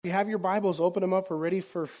If you have your Bibles, open them up. We're ready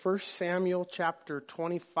for 1 Samuel chapter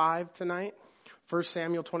 25 tonight. 1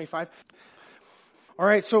 Samuel 25. All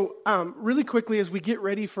right, so really quickly as we get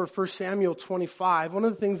ready for 1 Samuel 25, one of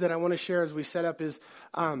the things that I want to share as we set up is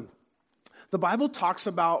the Bible talks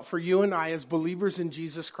about, for you and I as believers in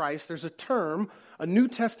Jesus Christ, there's a term, a New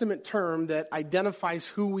Testament term that identifies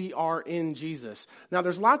who we are in Jesus. Now,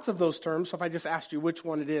 there's lots of those terms, so if I just asked you which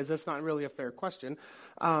one it is, that's not really a fair question.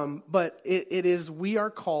 But it is, we are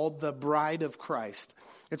called the bride of Christ.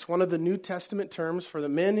 It's one of the New Testament terms for the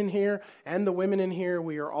men in here and the women in here.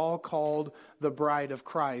 We are all called the bride of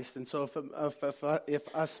Christ. And so if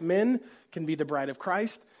us men can be the bride of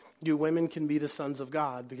Christ, you women can be the sons of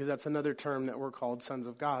God, because that's another term that we're called sons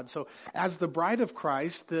of God. So as the bride of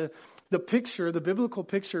Christ, the picture, the biblical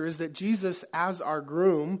picture is that Jesus as our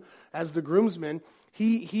groom, as the groomsman,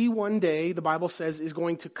 he one day, the Bible says, is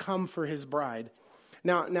going to come for his bride.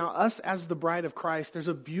 Now us as the bride of Christ, there's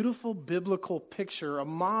a beautiful biblical picture, a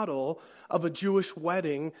model of a Jewish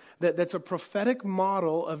wedding that's a prophetic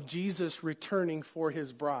model of Jesus returning for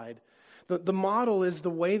his bride. The model is the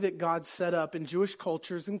way that God set up in Jewish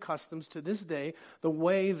cultures and customs to this day, the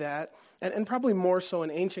way that, and probably more so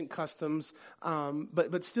in ancient customs,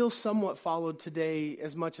 but still somewhat followed today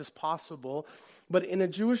as much as possible. But in a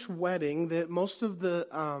Jewish wedding, that most of there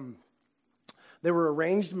were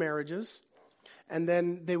arranged marriages, and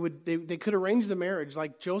then they could arrange the marriage,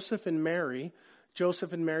 like Joseph and Mary,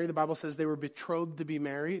 the Bible says they were betrothed to be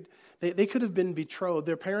married. They could have been betrothed.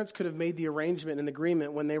 Their parents could have made the arrangement and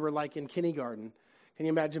agreement when they were like in kindergarten. Can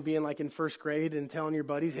you imagine being like in first grade and telling your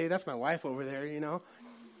buddies, hey, that's my wife over there, you know?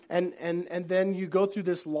 And then you go through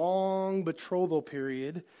this long betrothal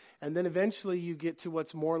period, and then eventually you get to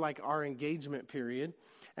what's more like our engagement period.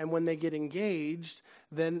 And when they get engaged,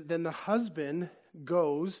 then the husband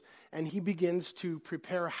goes and he begins to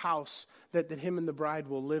prepare a house that him and the bride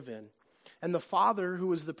will live in. And the father,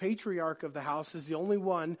 who is the patriarch of the house, is the only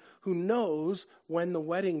one who knows when the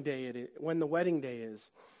wedding day is.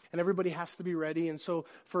 And everybody has to be ready. And so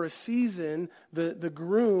for a season, the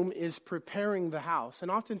groom is preparing the house. And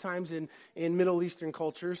oftentimes in Middle Eastern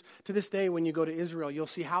cultures, to this day when you go to Israel, you'll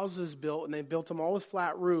see houses built, and they built them all with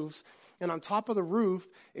flat roofs. And on top of the roof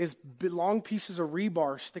is long pieces of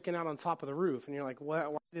rebar sticking out on top of the roof. And you're like, why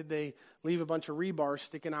did they leave a bunch of rebar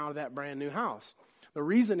sticking out of that brand new house? The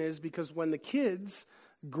reason is because when the kids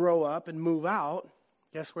grow up and move out,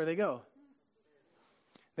 guess where they go?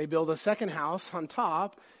 They build a second house on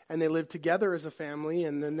top, and they live together as a family,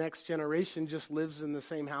 and the next generation just lives in the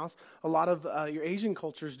same house. A lot of your Asian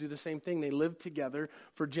cultures do the same thing. They live together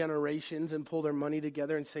for generations and pull their money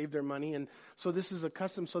together and save their money. And so this is a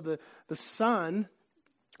custom. So the son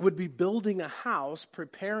would be building a house,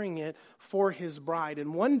 preparing it for his bride.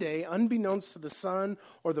 And one day, unbeknownst to the son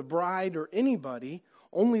or the bride or anybody,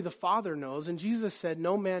 only the Father knows. And Jesus said,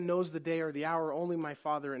 no man knows the day or the hour, only my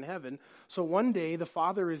Father in heaven. So one day, the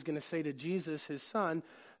Father is going to say to Jesus, his son,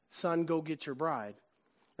 go get your bride.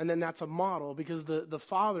 And then that's a model, because the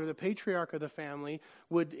father, the patriarch of the family,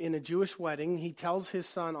 would, in a Jewish wedding, he tells his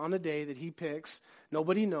son on a day that he picks,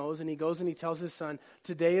 nobody knows, and he goes and he tells his son,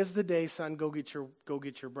 today is the day, son, go get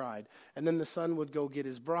your bride. And then the son would go get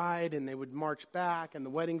his bride, and they would march back, and the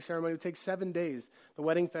wedding ceremony would take 7 days. The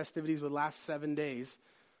wedding festivities would last 7 days,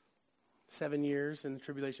 7 years in the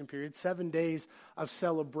tribulation period, 7 days of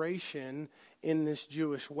celebration in this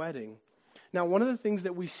Jewish wedding. Now, one of the things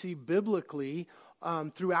that we see biblically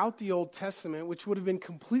throughout the Old Testament, which would have been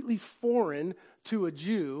completely foreign to a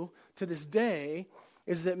Jew to this day,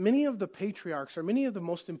 is that many of the patriarchs, or many of the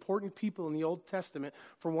most important people in the Old Testament,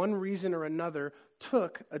 for one reason or another,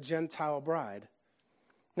 took a Gentile bride.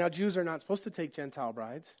 Now, Jews are not supposed to take Gentile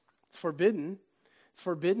brides. It's forbidden. It's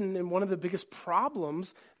forbidden, and one of the biggest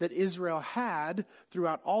problems that Israel had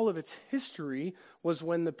throughout all of its history was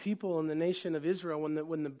when the people in the nation of Israel, when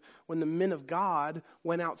the men of God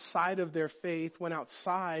went outside of their faith, went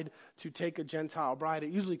outside to take a Gentile bride,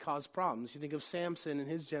 it usually caused problems. You think of Samson and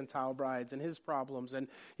his Gentile brides and his problems, and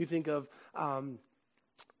you think of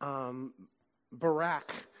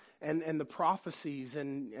Barak and the prophecies,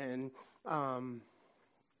 and I'm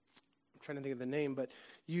trying to think of the name, but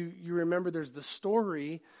you remember there's the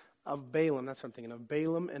story of Balaam. That's what I'm thinking of,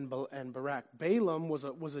 Balaam and Barak. Balaam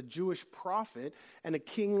was a Jewish prophet, and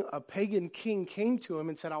a pagan king came to him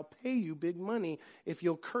and said, I'll pay you big money if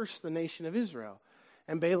you'll curse the nation of Israel.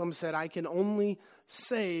 And Balaam said, I can only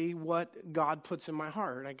say what God puts in my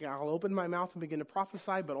heart. I'll open my mouth and begin to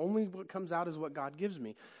prophesy, but only what comes out is what God gives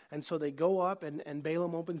me. And so they go up, and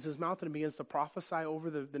Balaam opens his mouth and begins to prophesy over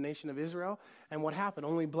the nation of Israel. And what happened?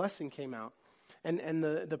 Only blessing came out. And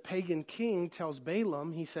the pagan king tells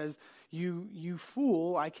Balaam, he says, you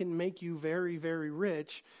fool, I can make you very, very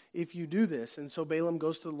rich if you do this. And so Balaam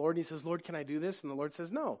goes to the Lord and he says, Lord, can I do this? And the Lord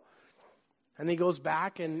says, no. And he goes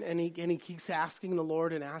back and he keeps asking the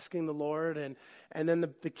Lord. And then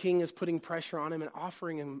the king is putting pressure on him and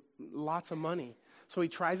offering him lots of money. So he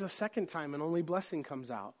tries a second time and only blessing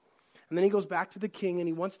comes out. And then he goes back to the king and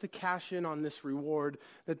he wants to cash in on this reward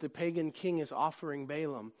that the pagan king is offering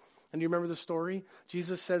Balaam. And do you remember the story?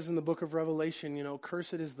 Jesus says in the book of Revelation,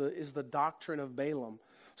 cursed is the doctrine of Balaam.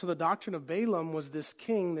 So the doctrine of Balaam was this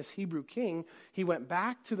king, this Hebrew king. He went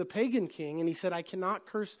back to the pagan king and he said, I cannot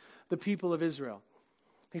curse the people of Israel.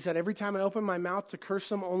 He said, every time I open my mouth to curse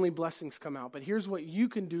them, only blessings come out. But here's what you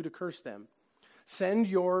can do to curse them. Send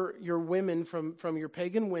your women from your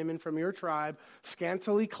pagan women from your tribe,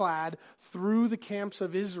 scantily clad, through the camps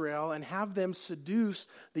of Israel and have them seduce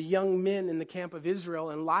the young men in the camp of Israel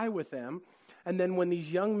and lie with them. And then when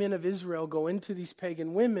these young men of Israel go into these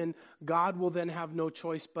pagan women, God will then have no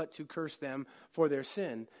choice but to curse them for their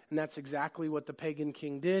sin. And that's exactly what the pagan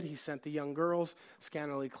king did. He sent the young girls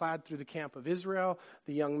scantily clad through the camp of Israel.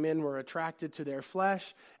 The young men were attracted to their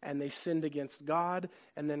flesh, and they sinned against God.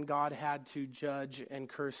 And then God had to judge and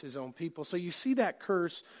curse his own people. So you see that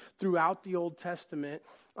curse throughout the Old Testament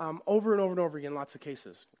over and over and over again, lots of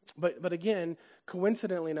cases. But again,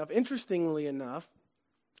 coincidentally enough, interestingly enough,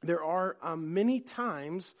 there are many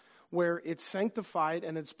times where it's sanctified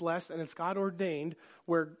and it's blessed and it's God ordained,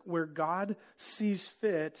 where God sees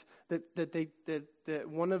fit that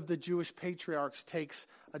one of the Jewish patriarchs takes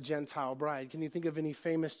a Gentile bride. Can you think of any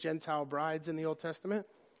famous Gentile brides in the Old Testament?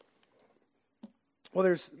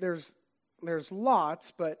 Well, there's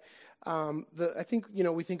lots, but I think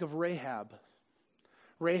we think of Rahab.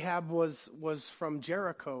 Rahab was from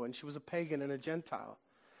Jericho, and she was a pagan and a Gentile.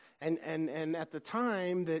 And at the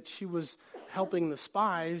time that she was helping the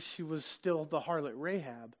spies, she was still the harlot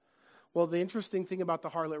Rahab. Well, the interesting thing about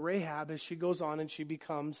the harlot Rahab is she goes on and she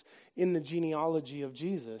becomes in the genealogy of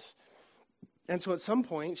Jesus. And so at some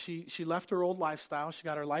point, she left her old lifestyle. She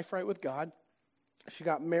got her life right with God. She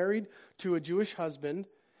got married to a Jewish husband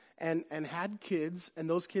and had kids. And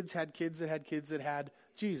those kids had kids that had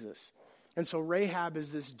Jesus. And so Rahab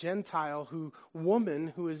is this Gentile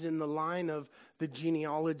woman who is in the line of the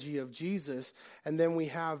genealogy of Jesus. And then we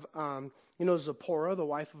have, Zipporah, the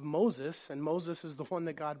wife of Moses. And Moses is the one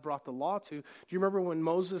that God brought the law to. Do you remember when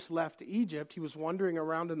Moses left Egypt? He was wandering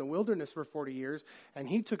around in the wilderness for 40 years, and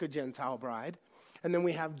he took a Gentile bride. And then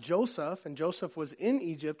we have Joseph, and Joseph was in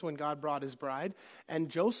Egypt when God brought his bride. And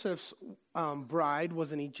Joseph's bride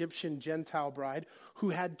was an Egyptian Gentile bride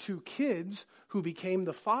who had 2 kids who became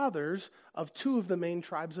the fathers of 2 of the main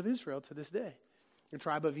tribes of Israel to this day. The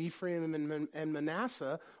tribe of Ephraim and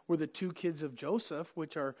Manasseh were the 2 kids of Joseph,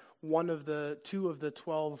 which are 2 of the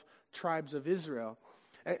 12 tribes of Israel.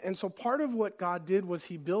 And so part of what God did was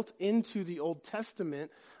he built into the Old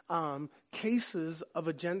Testament cases of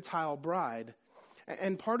a Gentile bride.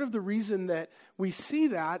 And part of the reason that we see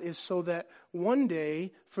that is so that one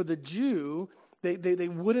day for the Jew, they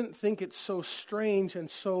wouldn't think it's so strange and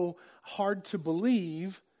so hard to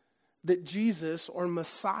believe that Jesus or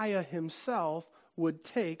Messiah himself would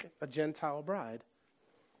take a Gentile bride.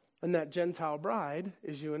 And that Gentile bride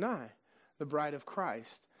is you and I, the bride of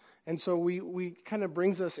Christ. And so we kind of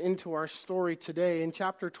brings us into our story today. In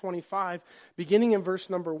chapter 25, beginning in verse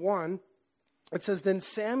number 1, it says, Then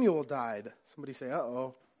Samuel died. Somebody say,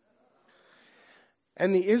 uh-oh.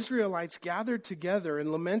 And the Israelites gathered together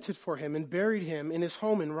and lamented for him and buried him in his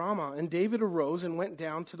home in Ramah. And David arose and went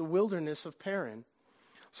down to the wilderness of Paran.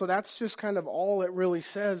 So that's just kind of all it really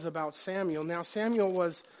says about Samuel. Now, Samuel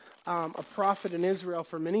was a prophet in Israel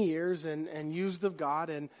for many years and used of God.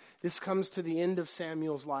 And this comes to the end of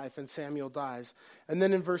Samuel's life, and Samuel dies. And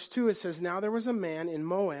then in verse 2 it says, Now there was a man in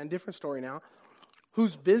Moab, different story now,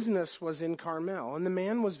 whose business was in Carmel. And the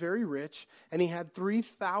man was very rich, and he had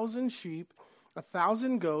 3,000 sheep,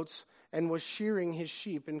 1,000 goats, and was shearing his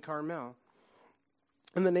sheep in Carmel.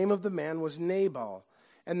 And the name of the man was Nabal,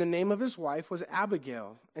 and the name of his wife was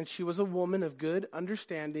Abigail. And she was a woman of good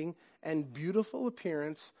understanding and beautiful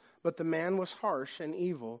appearance, but the man was harsh and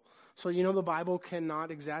evil. So the Bible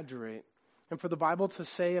cannot exaggerate. And for the Bible to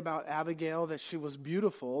say about Abigail that she was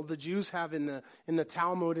beautiful, the Jews have in the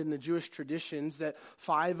Talmud, in the Jewish traditions, that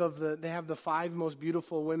they have the 5 most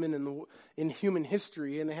beautiful women in human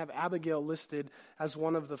history, and they have Abigail listed as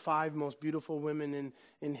one of the 5 most beautiful women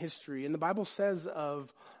in history. And the Bible says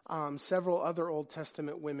of several other Old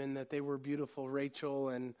Testament women that they were beautiful, Rachel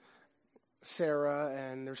and Sarah,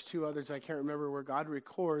 and there's 2 others I can't remember, where God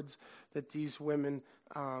records that these women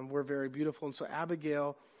were very beautiful. And so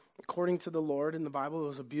Abigail, according to the Lord in the Bible,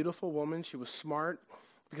 was a beautiful woman. She was smart,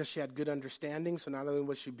 because she had good understanding. So not only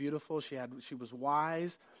was she beautiful, she was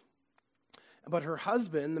wise. But her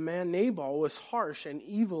husband, the man Nabal, was harsh and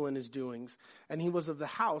evil in his doings, and he was of the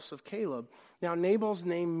house of Caleb. Now, Nabal's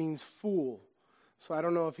name means fool. So I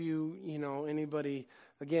don't know if anybody,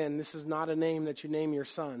 again, this is not a name that you name your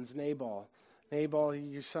sons, Nabal. Nabal,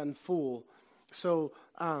 your son, fool. So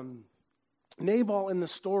Nabal in the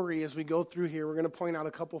story, as we go through here, we're going to point out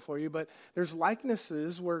a couple for you, but there's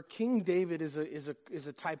likenesses where King David is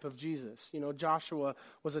a type of Jesus. Joshua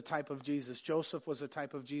was a type of Jesus. Joseph was a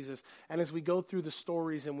type of Jesus. And as we go through the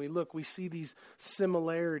stories and we look, we see these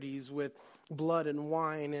similarities with blood and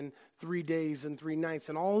wine and 3 days and 3 nights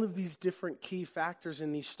and all of these different key factors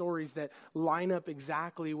in these stories that line up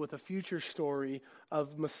exactly with a future story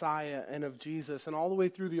of Messiah and of Jesus. And all the way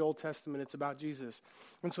through the Old Testament, it's about Jesus.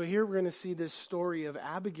 And so here we're going to see this story of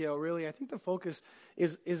Abigail. Really, I think the focus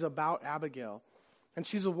is about Abigail. And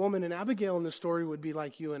she's a woman, and Abigail in the story would be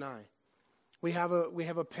like you and I. We have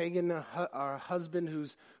a pagan husband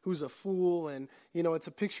who's a fool, and it's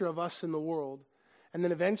a picture of us in the world. And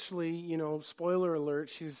then eventually, spoiler alert,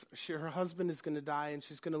 her husband is going to die, and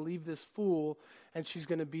she's going to leave this fool, and she's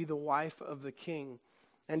going to be the wife of the king.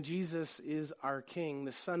 And Jesus is our king.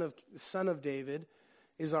 The son of David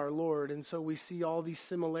is our Lord. And so we see all these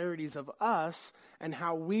similarities of us and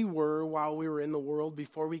how we were while we were in the world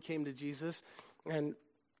before we came to Jesus. And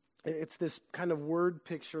it's this kind of word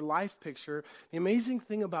picture, life picture. The amazing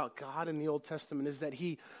thing about God in the Old Testament is that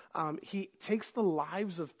he takes the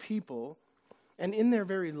lives of people, and in their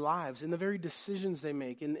very lives, in the very decisions they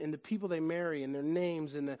make, in the people they marry, in their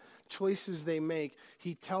names, in the choices they make,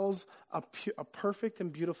 he tells a perfect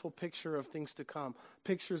and beautiful picture of things to come.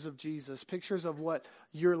 Pictures of Jesus, pictures of what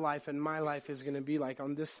your life and my life is going to be like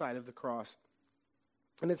on this side of the cross.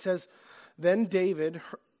 And it says, then David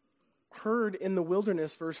heard in the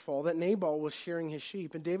wilderness, verse 4, that Nabal was shearing his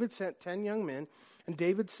sheep. And David sent 10 young men. And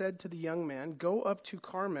David said to the young man, go up to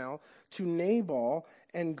Carmel to Nabal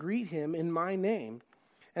and greet him in my name.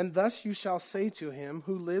 And thus you shall say to him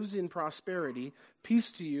who lives in prosperity,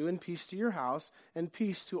 peace to you and peace to your house and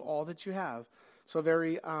peace to all that you have. So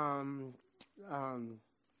very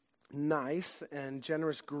nice and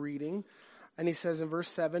generous greeting. And he says in verse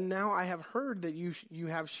 7, now I have heard that you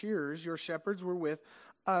have shearers, your shepherds were with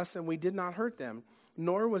us, and we did not hurt them,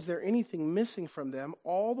 nor was there anything missing from them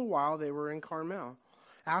all the while they were in Carmel.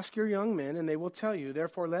 Ask your young men, and they will tell you.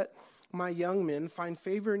 Therefore let my young men find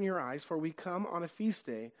favor in your eyes, for we come on a feast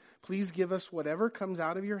day. Please give us whatever comes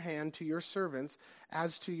out of your hand to your servants,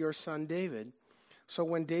 as to your son David. So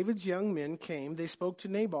when David's young men came, they spoke to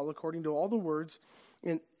Nabal according to all the words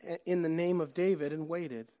in the name of David, and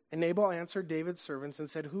waited. And Nabal answered David's servants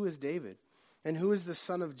and said, who is David? And who is the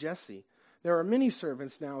son of Jesse? There are many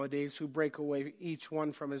servants nowadays who break away each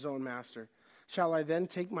one from his own master. Shall I then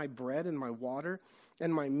take my bread and my water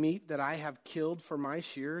and my meat that I have killed for my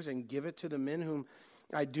shears and give it to the men whom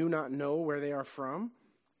I do not know where they are from?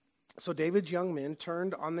 So David's young men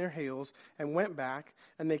turned on their heels and went back,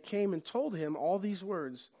 and they came and told him all these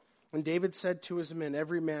words. And David said to his men,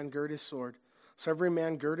 every man gird his sword. So every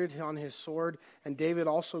man girded on his sword, and David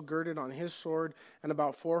also girded on his sword, and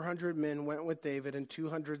about 400 men went with David, and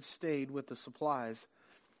 200 stayed with the supplies.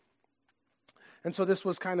 And so this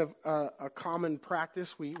was kind of a common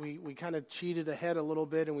practice. We kind of cheated ahead a little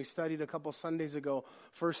bit, and we studied a couple Sundays ago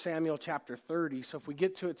 1 Samuel chapter 30. So if we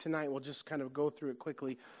get to it tonight, we'll just kind of go through it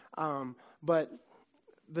quickly. But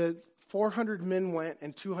the 400 men went,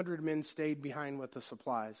 and 200 men stayed behind with the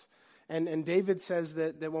supplies. And David says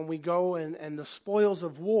that when we go and the spoils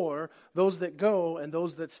of war, those that go and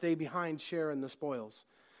those that stay behind share in the spoils.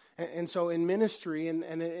 And so in ministry, and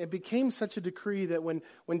it became such a decree that when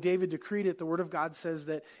David decreed it, the Word of God says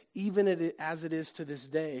that even as it is to this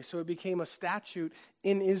day. So it became a statute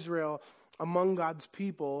in Israel among God's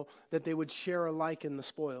people that they would share alike in the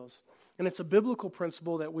spoils. And it's a biblical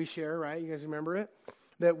principle that we share, right? You guys remember it?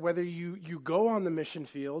 That whether you go on the mission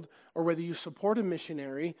field or whether you support a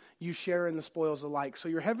missionary, you share in the spoils alike. So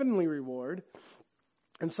your heavenly reward,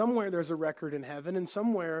 and somewhere there's a record in heaven, and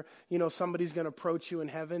somewhere, somebody's going to approach you in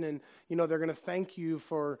heaven, and, they're going to thank you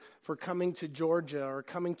for coming to Georgia or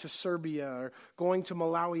coming to Serbia or going to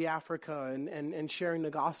Malawi, Africa, and sharing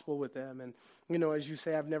the gospel with them. And, as you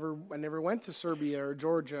say, I never went to Serbia or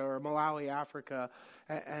Georgia or Malawi, Africa,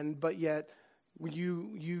 but yet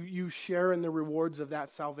you share in the rewards of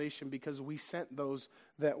that salvation because we sent those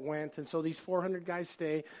that went. And so these 400 guys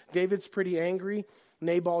stay. David's pretty angry.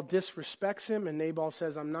 Nabal disrespects him, and Nabal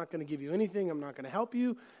says, I'm not going to give you anything. I'm not going to help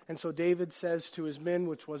you. And so David says to his men,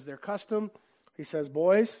 which was their custom, he says,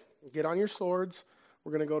 boys, get on your swords.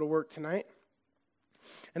 We're going to go to work tonight.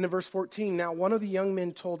 And in verse 14, now one of the young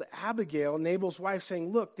men told Abigail, Nabal's wife,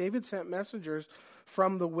 saying, look, David sent messengers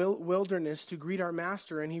from the wilderness to greet our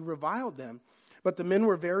master, and he reviled them. But the men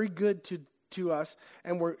were very good to us,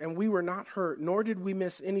 and we were not hurt, nor did we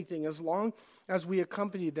miss anything, as long as we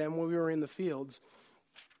accompanied them when we were in the fields.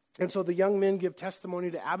 And so the young men give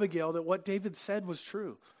testimony to Abigail that what David said was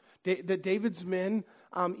true. That David's men,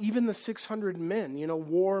 even the 600 men,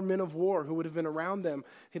 men of war who would have been around them,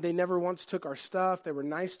 they never once took our stuff. They were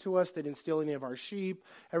nice to us. They didn't steal any of our sheep.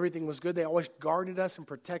 Everything was good. They always guarded us and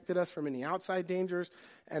protected us from any outside dangers.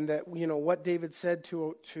 And that, what David said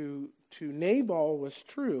to Nabal was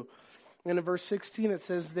true. And in verse 16 it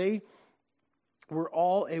says, they were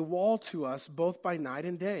all a wall to us, both by night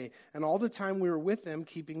and day, and all the time we were with them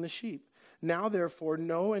keeping the sheep. Now, therefore,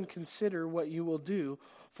 know and consider what you will do,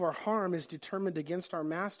 for harm is determined against our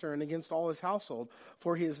master and against all his household.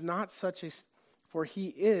 For he is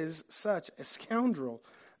such a scoundrel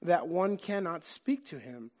that one cannot speak to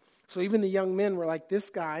him. So even the young men were like, this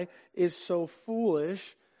guy is so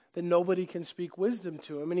foolish that nobody can speak wisdom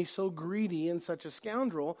to him. And he's so greedy and such a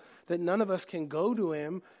scoundrel that none of us can go to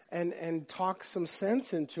him and talk some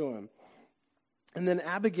sense into him. And then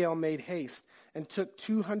Abigail made haste and took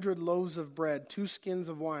 200 loaves of bread, 2 skins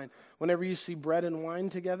of wine. Whenever you see bread and wine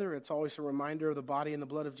together, it's always a reminder of the body and the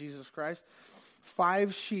blood of Jesus Christ.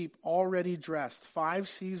 5 sheep already dressed, 5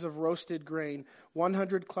 seahs of roasted grain,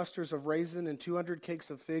 100 clusters of raisin, and 200 cakes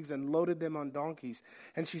of figs, and loaded them on donkeys.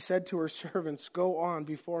 And she said to her servants, go on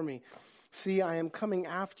before me. See, I am coming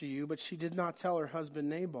after you. But she did not tell her husband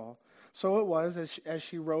Nabal. So it was, as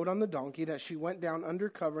she rode on the donkey, that she went down under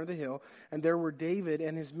cover of the hill, and there were David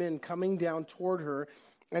and his men coming down toward her,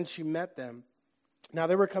 and she met them. Now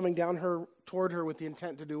they were coming down toward her with the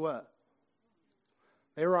intent to do what?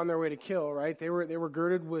 They were on their way to kill, right? They were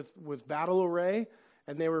girded with battle array,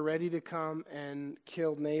 and they were ready to come and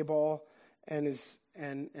kill Nabal and his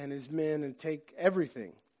men and take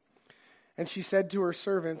everything. And she said to her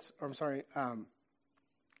servants,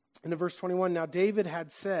 in verse 21, now David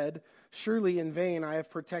had said, surely in vain I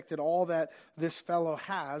have protected all that this fellow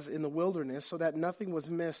has in the wilderness, so that nothing was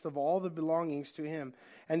missed of all the belongings to him,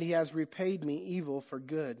 and he has repaid me evil for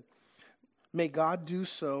good. May God do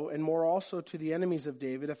so, and more also to the enemies of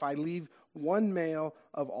David, if I leave one male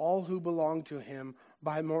of all who belong to him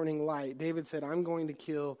by morning light. David said, I'm going to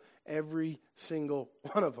kill every single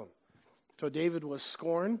one of them. So David was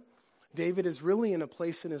scorned. David is really in a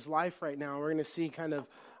place in his life right now. We're going to see kind of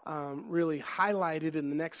really highlighted in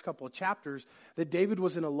the next couple of chapters that David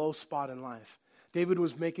was in a low spot in life. David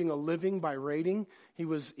was making a living by raiding. He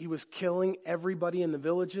was killing everybody in the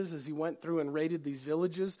villages as he went through and raided these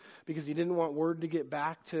villages because he didn't want word to get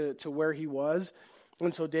back to where he was.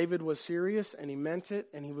 And so David was serious, and he meant it,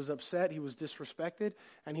 and he was upset, he was disrespected,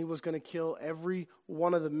 and he was going to kill every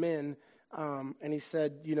one of the men. And he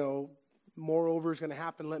said, moreover is going to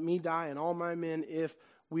happen. Let me die and all my men if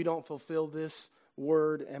we don't fulfill this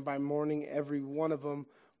word, and by morning every one of them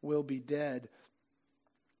will be dead.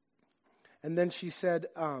 And then she said,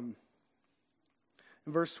 in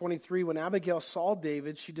verse 23, when Abigail saw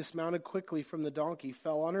David, she dismounted quickly from the donkey,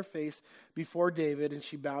 fell on her face before David, and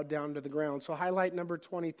she bowed down to the ground. So highlight number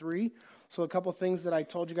 23. So a couple things that I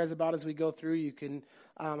told you guys about as we go through, you can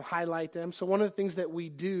highlight them. So one of the things that we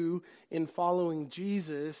do in following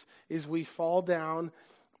Jesus is we fall down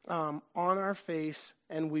on our face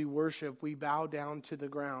and we worship. We bow down to the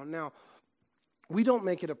ground. Now, we don't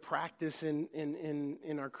make it a practice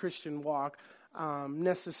in our Christian walk,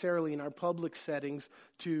 necessarily in our public settings,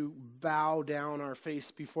 to bow down our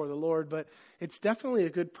face before the Lord, but it's definitely a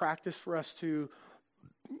good practice for us to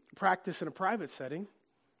practice in a private setting.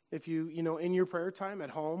 If you in your prayer time at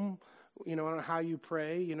home, I don't know how you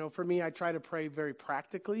pray. For me, I try to pray very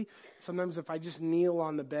practically. Sometimes if I just kneel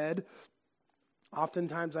on the bed,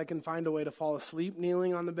 oftentimes I can find a way to fall asleep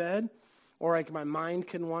kneeling on the bed, or my mind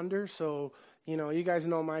can wander. So, you guys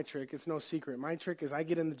know my trick. It's no secret. My trick is I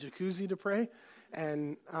get in the jacuzzi to pray,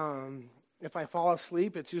 and if I fall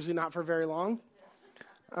asleep, it's usually not for very long,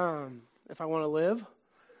 if I want to live.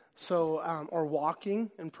 So, or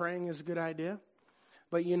walking and praying is a good idea.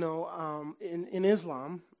 But, in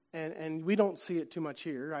Islam, and we don't see it too much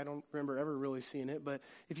here. I don't remember ever really seeing it. But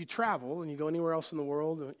if you travel and you go anywhere else in the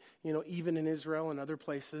world, even in Israel and other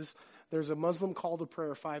places, there's a Muslim call to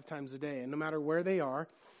prayer 5 times a day. And no matter where they are,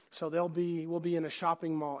 so we'll be in a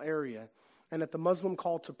shopping mall area. And at the Muslim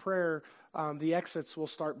call to prayer, the exits will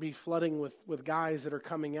start be flooding with guys that are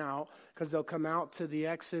coming out, because they'll come out to the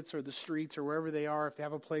exits or the streets or wherever they are if they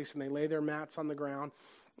have a place, and they lay their mats on the ground.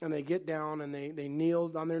 And they get down and they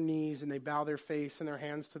kneel on their knees and they bow their face and their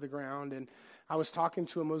hands to the ground. And I was talking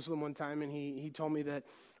to a Muslim one time, and he told me that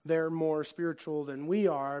they're more spiritual than we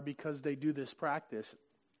are because they do this practice.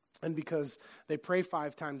 And because they pray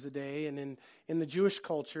 5 times a day, and in the Jewish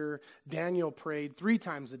culture, Daniel prayed 3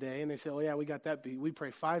 times a day, and they say, oh yeah, we got that beat. We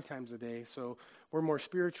pray 5 times a day, so we're more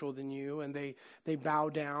spiritual than you. And they bow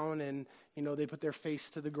down, and, they put their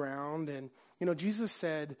face to the ground. And, Jesus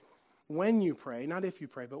said, when you pray, not if you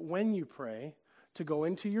pray, but when you pray, to go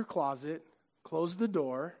into your closet, close the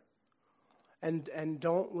door, and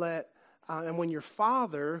don't let... and when your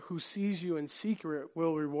Father, who sees you in secret,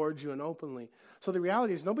 will reward you in openly. So the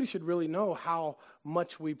reality is nobody should really know how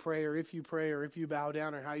much we pray or if you bow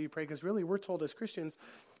down or how you pray, because really we're told as Christians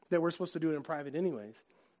that we're supposed to do it in private anyways.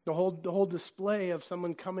 The whole display of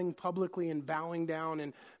someone coming publicly and bowing down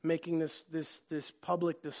and making this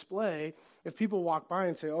public display, if people walk by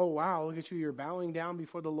and say, oh wow, look at you, you're bowing down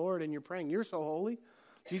before the Lord and you're praying, you're so holy.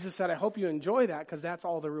 Jesus said, I hope you enjoy that, because that's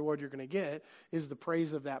all the reward you're going to get is the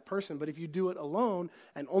praise of that person. But if you do it alone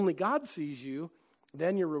and only God sees you,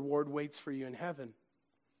 then your reward waits for you in heaven.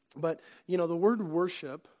 But, the word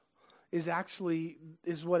worship is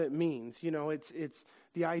what it means. It's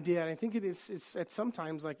the idea, and I think it's at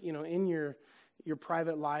sometimes like, in your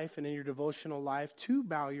private life and in your devotional life to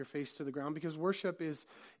bow your face to the ground, because worship is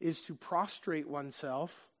to prostrate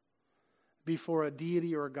oneself before a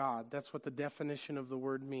deity or a God. That's what the definition of the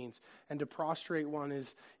word means. And to prostrate one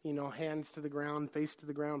is, hands to the ground, face to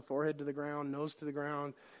the ground, forehead to the ground, nose to the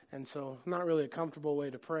ground. And so not really a comfortable way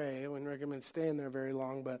to pray. I wouldn't recommend staying there very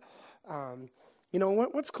long. But,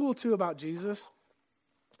 what's cool too about Jesus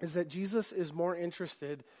is that Jesus is more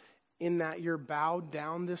interested in that you're bowed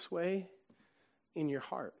down this way in your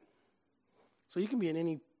heart. So you can be in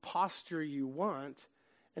any posture you want.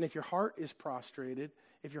 And if your heart is prostrated,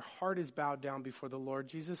 if your heart is bowed down before the Lord,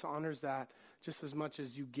 Jesus honors that just as much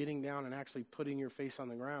as you getting down and actually putting your face on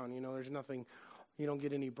the ground. There's nothing, you don't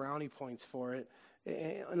get any brownie points for it,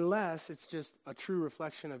 unless it's just a true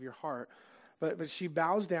reflection of your heart. But she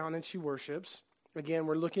bows down and she worships. Again,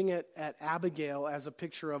 we're looking at Abigail as a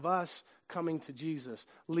picture of us coming to Jesus,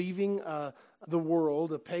 leaving the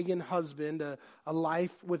world, a pagan husband, a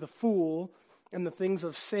life with a fool, and the things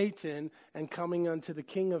of Satan, and coming unto the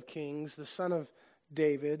King of Kings, the Son of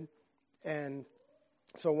David. And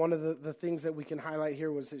so one of the things that we can highlight here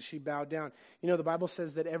was that she bowed down. The Bible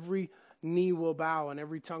says that every knee will bow and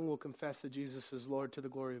every tongue will confess that Jesus is Lord, to the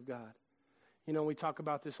glory of God. We talk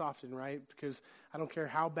about this often, right? Because I don't care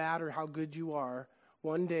how bad or how good you are,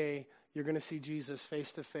 one day you're going to see Jesus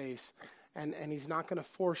face to face, and he's not going to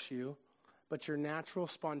force you, but your natural,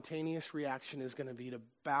 spontaneous reaction is going to be to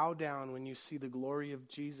bow down when you see the glory of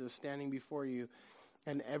Jesus standing before you.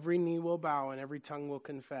 And every knee will bow and every tongue will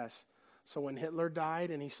confess. So when Hitler died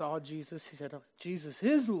and he saw Jesus, he said, oh, Jesus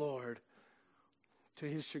is Lord, to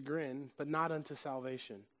his chagrin, but not unto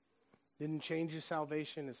salvation. Didn't change his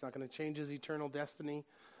salvation. It's not going to change his eternal destiny.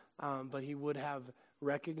 But he would have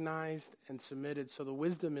recognized and submitted. So the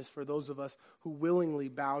wisdom is for those of us who willingly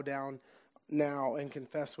bow down now and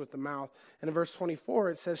confess with the mouth. And in verse 24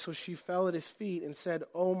 it says, so she fell at his feet and said,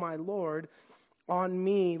 oh my Lord, on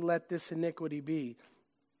me let this iniquity be.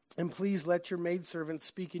 And please let your maidservant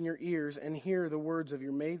speak in your ears and hear the words of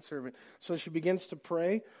your maidservant. So she begins to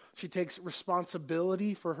pray. She takes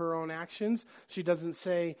responsibility for her own actions. She doesn't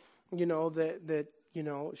say,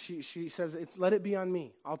 she says, let it be on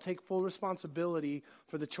me. I'll take full responsibility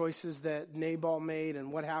for the choices that Nabal made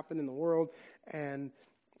and what happened in the world. And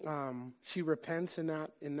she repents in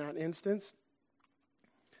that instance.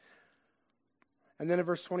 And then in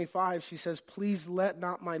verse 25, she says, please let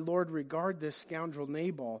not my Lord regard this scoundrel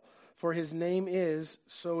Nabal, for his name is,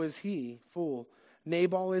 so is he, fool.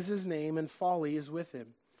 Nabal is his name, and folly is with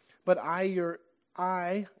him. But I,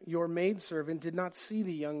 your maidservant, did not see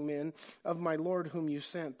the young men of my Lord whom you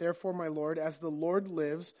sent. Therefore, my Lord, as the Lord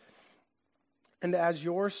lives, and as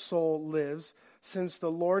your soul lives, since the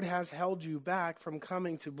Lord has held you back from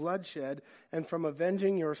coming to bloodshed and from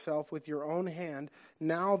avenging yourself with your own hand,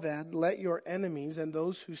 now then let your enemies and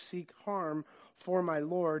those who seek harm for my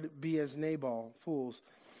Lord be as Nabal, fools.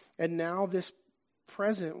 And now this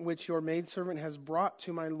present which your maidservant has brought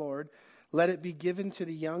to my Lord, let it be given to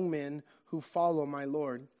the young men who follow my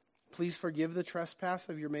Lord. Please forgive the trespass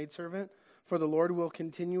of your maidservant, for the Lord will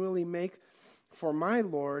continually make for my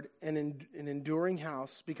Lord an enduring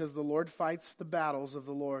house, because the Lord fights the battles of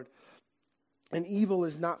the Lord. And evil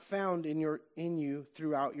is not found in you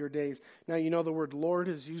throughout your days. Now, the word Lord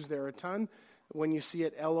is used there a ton. When you see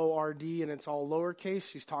it Lord and it's all lowercase,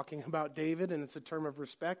 she's talking about David, and it's a term of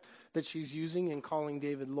respect that she's using in calling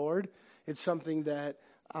David Lord. It's something that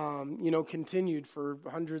continued for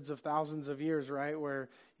hundreds of thousands of years, right? Where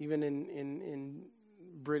even in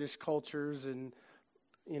British cultures and,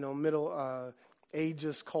 Middle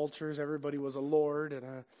Ages cultures, everybody was a lord.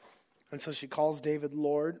 And so she calls David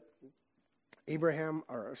Lord.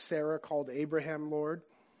 Sarah called Abraham Lord.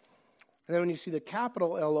 And then when you see the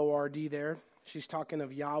capital L-O-R-D there, she's talking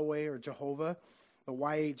of Yahweh or Jehovah, the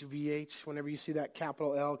Y-H-V-H. Whenever you see that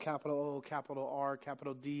capital L, capital O, capital R,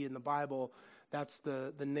 capital D in the Bible, that's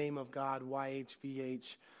the name of God,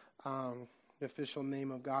 Y-H-V-H, the official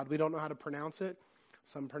name of God. We don't know how to pronounce it.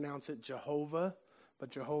 Some pronounce it Jehovah,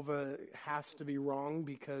 but Jehovah has to be wrong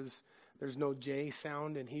because there's no J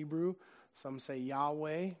sound in Hebrew. Some say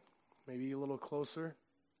Yahweh, maybe a little closer.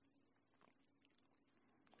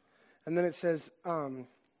 And then it says, in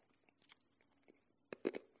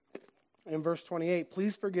verse 28,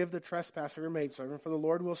 please forgive the trespass of your maidservant, for the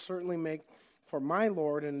Lord will certainly make for my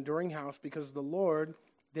Lord an enduring house, because the Lord,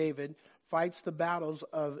 David, fights the battles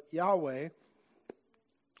of Yahweh,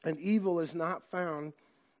 and evil is not found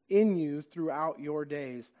in you throughout your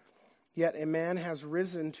days. Yet a man has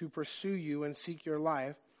risen to pursue you and seek your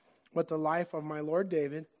life, but the life of my Lord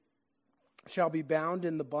David shall be bound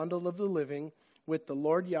in the bundle of the living with the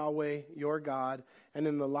Lord Yahweh your God, and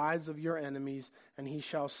in the lives of your enemies, and he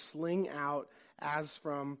shall sling out as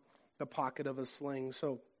from the pocket of a sling.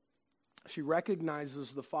 So she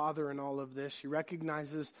recognizes the Father in all of this. She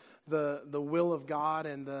recognizes the will of God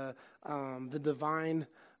and the divine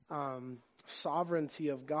sovereignty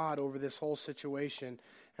of God over this whole situation.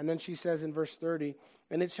 And then she says in verse 30,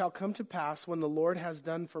 and it shall come to pass when the Lord has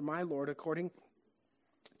done for my Lord according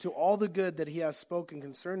to all the good that he has spoken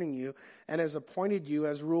concerning you, and has appointed you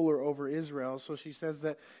as ruler over Israel. So she says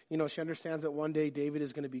that, she understands that one day David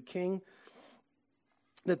is going to be king,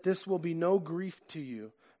 that this will be no grief to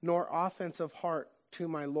you, nor offense of heart to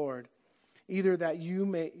my Lord, either that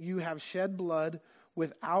you have shed blood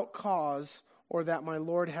without cause, or that my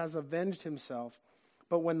Lord has avenged himself.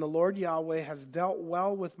 But when the Lord Yahweh has dealt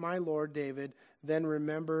well with my Lord David, then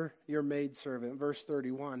remember your maidservant. Verse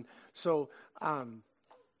 31. So,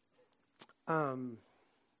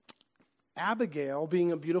 Abigail,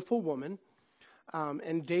 being a beautiful woman,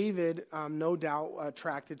 and David, no doubt,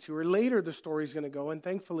 attracted to her. Later, the story's going to go, and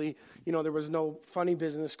thankfully, there was no funny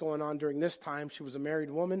business going on during this time. She was a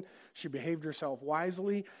married woman. She behaved herself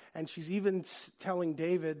wisely, and she's even telling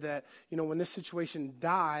David that, when this situation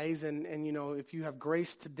dies, and if you have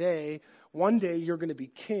grace today, one day you're going to be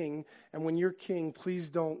king, and when you're king, please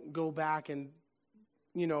don't go back and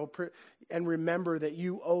and remember that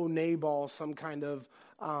you owe Nabal some kind of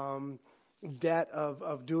debt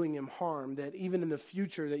of doing him harm, that even in the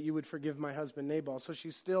future that you would forgive my husband Nabal. So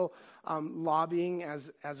she's still lobbying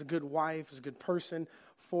as a good wife, as a good person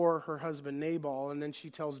for her husband Nabal. And then she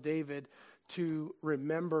tells David to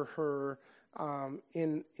remember her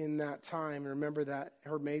in that time, remember that,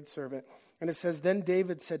 her maidservant. And it says, then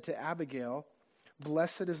David said to Abigail,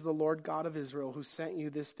 blessed is the Lord God of Israel who sent you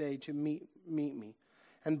this day to meet me.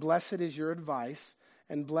 And blessed is your advice,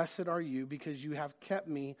 and blessed are you, because you have kept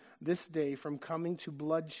me this day from coming to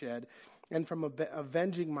bloodshed and from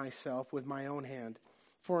avenging myself with my own hand.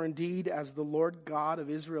 For indeed, as the Lord God of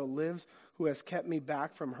Israel lives, who has kept me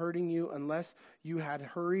back from hurting you, unless you had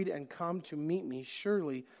hurried and come to meet me,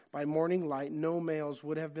 surely by morning light no males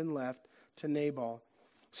would have been left to Nabal.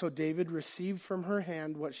 So David received from her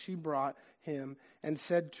hand what she brought him, and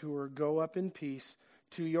said to her, go up in peace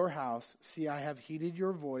to your house. See, I have heeded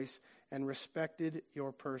your voice and respected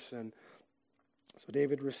your person. So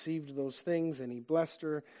David received those things, and he blessed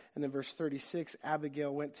her. And then verse 36,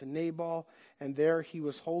 Abigail went to Nabal, and there he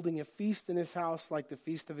was holding a feast in his house like the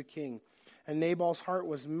feast of a king. And Nabal's heart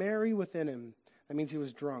was merry within him. That means he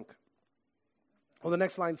was drunk. Well, the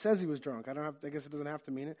next line says he was drunk. I guess it doesn't have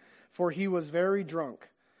to mean it. For he was very drunk.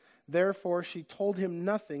 Therefore she told him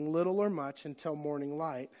nothing, little or much, until morning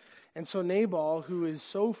light. And so Nabal, who is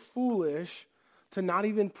so foolish to not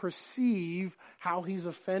even perceive how he's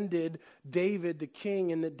offended David, the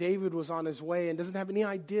king, and that David was on his way, and doesn't have any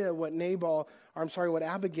idea what what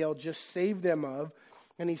Abigail just saved them of.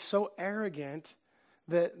 And he's so arrogant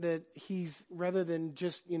that he's, rather than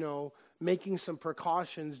just, making some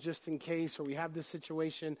precautions just in case, or we have this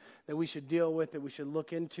situation that we should deal with, that we should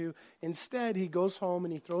look into, instead he goes home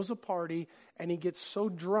and he throws a party, and he gets so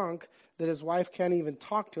drunk that his wife can't even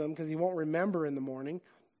talk to him because he won't remember in the morning.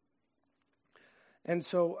 And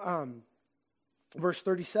so verse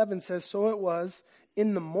 37 says, so it was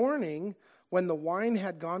in the morning when the wine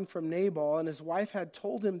had gone from Nabal and his wife had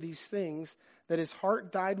told him these things, that his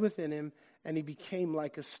heart died within him, and he became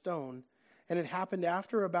like a stone. And it happened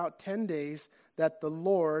after about 10 days that the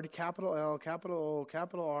Lord, capital L, capital O,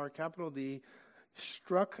 capital R, capital D,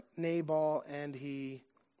 struck Nabal and he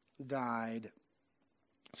died.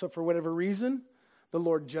 So for whatever reason, the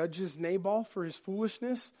Lord judges Nabal for his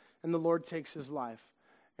foolishness, and the Lord takes his life.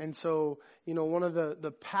 And so, one of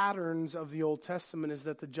the patterns of the Old Testament is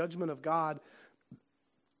that the judgment of God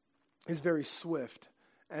is very swift.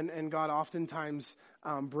 And God oftentimes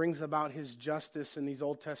brings about his justice in these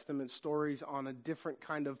Old Testament stories on a different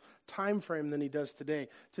kind of time frame than he does today.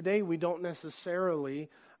 Today, we don't necessarily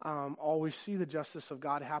always see the justice of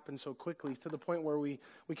God happen so quickly, to the point where we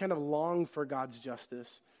kind of long for God's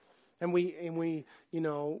justice. And we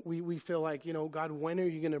feel like, God, when are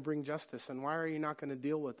you going to bring justice? And why are you not going to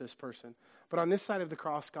deal with this person? But on this side of the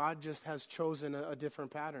cross, God just has chosen a different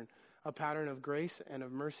pattern. A pattern of grace and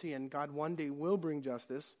of mercy, and God one day will bring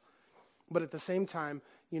justice. But at the same time,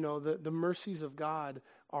 the mercies of God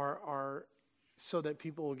are so that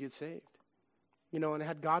people will get saved. And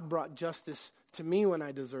had God brought justice to me when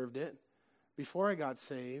I deserved it, before I got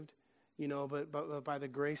saved, but by the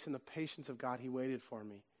grace and the patience of God, he waited for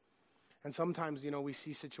me. And sometimes, we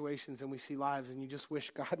see situations and we see lives, and you just wish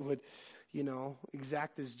God would,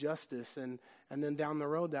 exact his justice. And then down the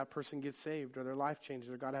road, that person gets saved, or their life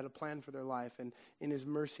changes, or God had a plan for their life. And in his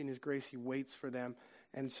mercy and his grace, he waits for them.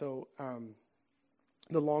 And so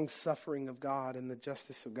the long suffering of God and the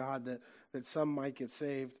justice of God, that some might get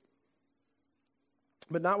saved.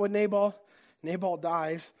 But not with Nabal. Nabal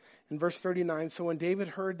dies in verse 39. So when David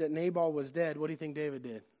heard that Nabal was dead, what do you think David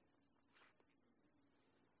did?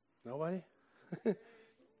 Nobody? He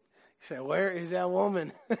said, where is that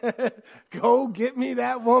woman? Go get me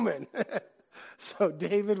that woman. So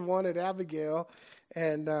David wanted Abigail,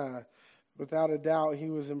 and without a doubt,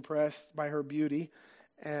 he was impressed by her beauty.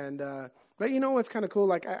 And but what's kind of cool?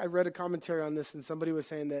 Like I read a commentary on this, and somebody was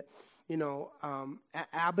saying that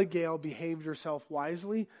Abigail behaved herself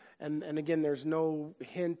wisely, and again, there's no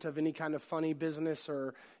hint of any kind of funny business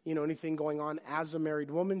or anything going on as a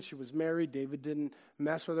married woman. She was married. David didn't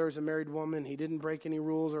mess with her as a married woman. He didn't break any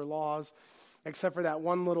rules or laws, except for that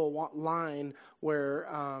one little line where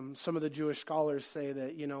some of the Jewish scholars say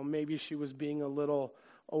that maybe she was being a little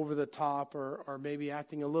over the top, or maybe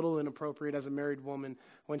acting a little inappropriate as a married woman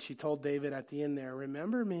when she told David at the end there,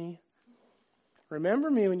 remember me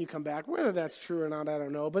when you come back. Whether that's true or not, I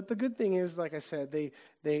don't know. But the good thing is, like I said,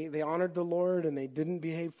 they honored the Lord, and they didn't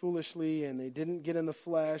behave foolishly, and they didn't get in the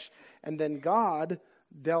flesh. And then God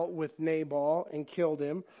dealt with Nabal and killed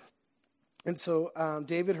him. And so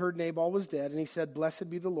David heard Nabal was dead, and he said, blessed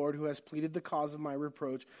be the Lord who has pleaded the cause of my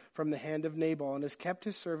reproach from the hand of Nabal, and has kept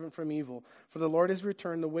his servant from evil. For the Lord has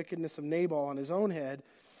returned the wickedness of Nabal on his own head.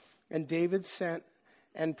 And David sent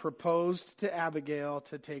and proposed to Abigail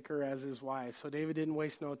to take her as his wife. So David didn't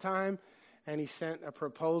waste no time, and he sent a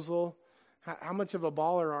proposal. How much of a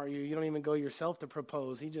baller are you? You don't even go yourself to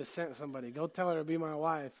propose. He just sent somebody. Go tell her to be my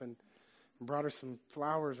wife, and brought her some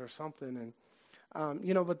flowers or something. And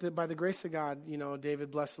but by the grace of God,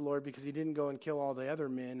 David blessed the Lord because he didn't go and kill all the other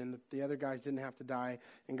men, and the other guys didn't have to die,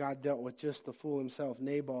 and God dealt with just the fool himself,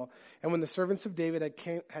 Nabal. And when the servants of David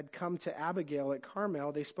had come to Abigail at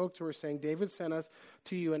Carmel, they spoke to her, saying, David sent us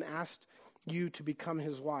to you and asked you to become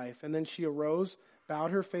his wife. And then she arose,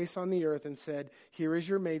 bowed her face on the earth, and said, here is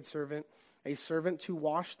your maidservant, a servant to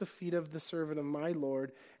wash the feet of the servant of my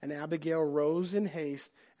Lord. And Abigail rose in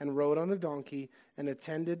haste and rode on a donkey, and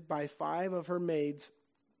attended by 5 of her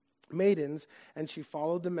maidens, and she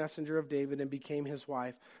followed the messenger of David and became his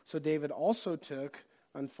wife. So David also took,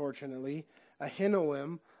 unfortunately,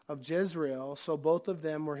 Ahinoam of Jezreel, so both of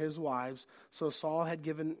them were his wives. But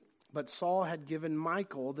Saul had given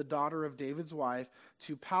Michal, the daughter of David's wife,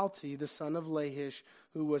 to Palti, the son of Lachish,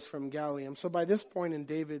 who was from Galium. So by this point in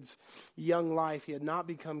David's young life, he had not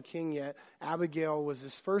become king yet. Abigail was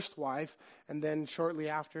his first wife, and then shortly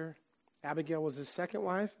after, Abigail was his second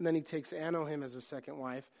wife, and then he takes Ahinoam as his second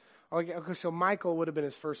wife. Okay, so Michal would have been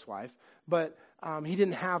his first wife, but he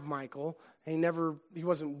didn't have Michal. He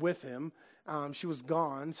wasn't with him. She was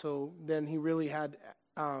gone, so then he really had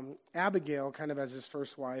Abigail kind of as his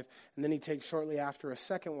first wife, and then he takes shortly after a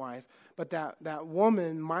second wife. But that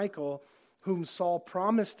woman, Michal, whom Saul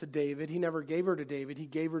promised to David, he never gave her to David, he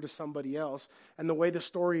gave her to somebody else. And the way the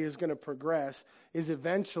story is going to progress is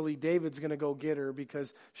eventually David's going to go get her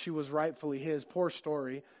because she was rightfully his. Poor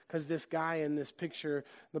story, because this guy in this picture,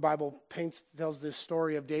 the Bible tells this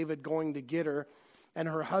story of David going to get her, and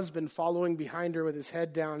her husband following behind her with his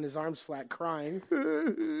head down and his arms flat, crying,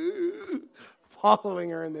 following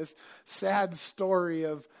her in this sad story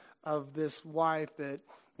of this wife that,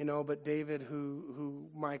 but David, who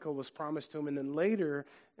Michal was promised to him. And then later,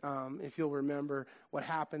 if you'll remember, what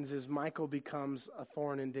happens is Michal becomes a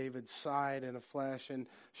thorn in David's side and a flesh, and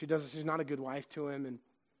she's not a good wife to him, and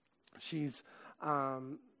she's, I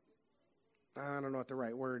don't know what the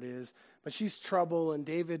right word is, but she's trouble, and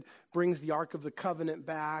David brings the Ark of the Covenant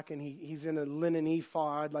back, and he's in a linen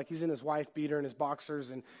ephod, like he's in his wife beater and his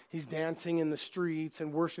boxers, and he's dancing in the streets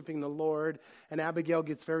and worshiping the Lord. And Abigail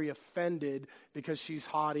gets very offended because she's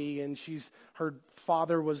haughty, and her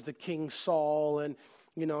father was the King Saul, and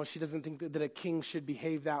she doesn't think that a king should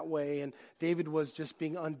behave that way. And David was just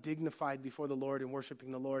being undignified before the Lord and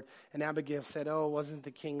worshiping the Lord. And Abigail said, "Oh, wasn't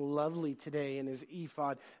the king lovely today in his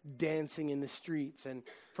ephod dancing in the streets?" And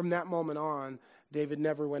from that moment on, David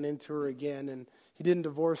never went into her again. And he didn't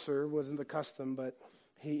divorce her, wasn't the custom, but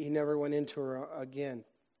he never went into her again.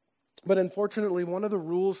 But unfortunately, one of the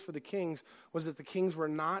rules for the kings was that the kings were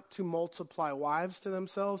not to multiply wives to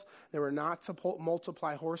themselves, they were not to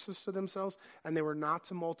multiply horses to themselves, and they were not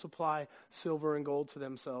to multiply silver and gold to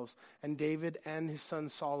themselves. And David and his son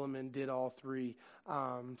Solomon did all three.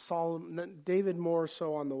 David more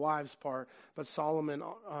so on the wives' part, but Solomon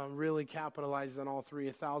really capitalized on all three: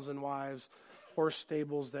 1,000 wives, horse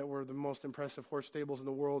stables that were the most impressive horse stables in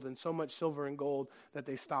the world, and so much silver and gold that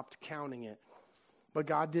they stopped counting it. But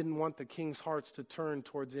God didn't want the king's hearts to turn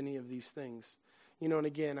towards any of these things. And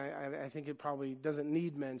again, I think it probably doesn't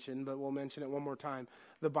need mention, but we'll mention it one more time.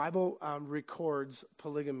 The Bible records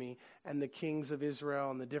polygamy and the kings of Israel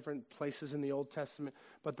and the different places in the Old Testament,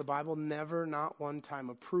 but the Bible never, not one time,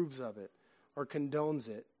 approves of it or condones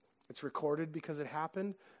it. It's recorded because it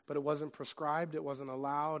happened, but it wasn't prescribed, it wasn't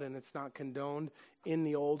allowed, and it's not condoned in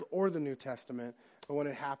the Old or the New Testament. But when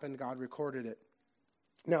it happened, God recorded it.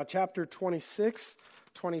 Now, chapter 26,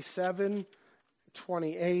 27,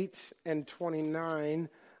 28, and 29,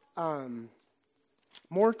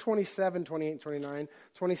 more 27, 28, 29.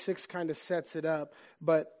 26 kind of sets it up,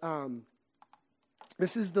 but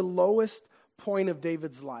this is the lowest point of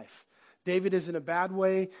David's life. David is in a bad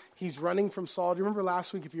way. He's running from Saul. Do you remember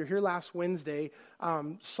last week, if you're here last Wednesday,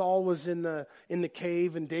 Saul was in the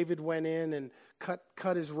cave, and David went in and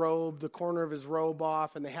cut his robe, the corner of his robe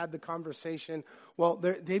off, and they had the conversation. Well,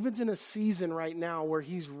 David's in a season right now where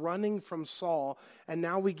he's running from Saul, and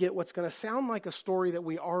now we get what's going to sound like a story that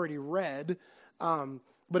we already read,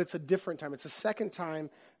 but it's a different time. It's a second time,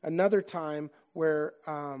 another time where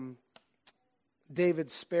David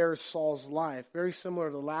spares Saul's life. Very similar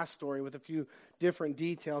to the last story with a few different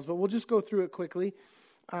details, but we'll just go through it quickly.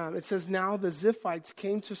 It says, "Now the Ziphites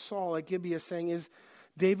came to Saul at Gibeah, saying, 'Is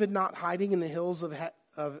David not hiding in the hills of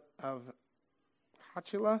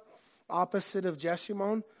Hachilah, opposite of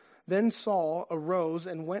Jeshimon?' Then Saul arose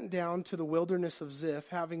and went down to the wilderness of Ziph,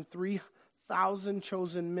 having 3,000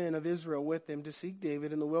 chosen men of Israel with him to seek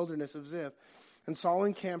David in the wilderness of Ziph. And Saul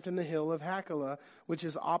encamped in the hill of Hachilah, which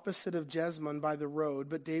is opposite of Jesmon by the road.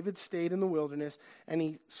 But David stayed in the wilderness, and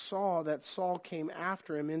he saw that Saul came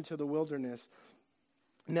after him into the wilderness.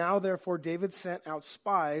 Now, therefore, David sent out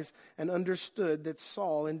spies and understood that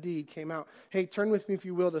Saul indeed came out." Hey, turn with me, if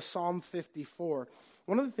you will, to Psalm 54.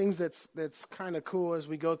 One of the things that's kind of cool as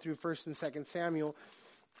we go through 1 and 2 Samuel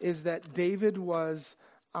is that David was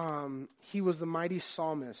the mighty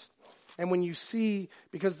psalmist. And when you see,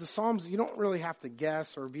 because the Psalms, you don't really have to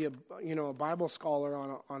guess or be a Bible scholar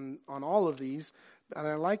on all of these. And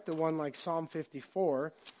I like the one like Psalm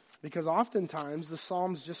 54, because oftentimes the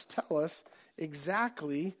Psalms just tell us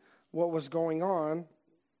exactly what was going on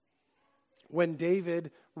when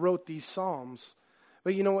David wrote these Psalms.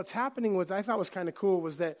 But what's happening I thought was kind of cool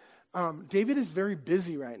was that David is very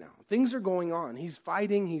busy right now. Things are going on. He's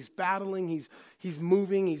fighting, he's battling, he's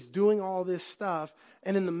moving, he's doing all this stuff.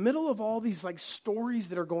 And in the middle of all these stories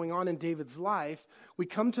that are going on in David's life, we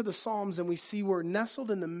come to the Psalms and we see we're nestled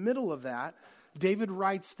in the middle of that. David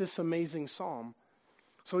writes this amazing psalm.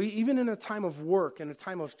 So even in a time of work and a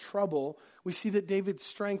time of trouble, we see that David's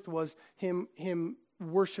strength was him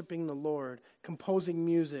worshiping the Lord, composing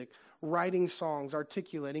music, writing songs,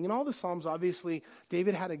 articulating. And all the Psalms, obviously,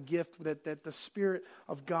 David had a gift that the Spirit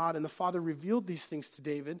of God and the Father revealed these things to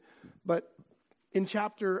David. But in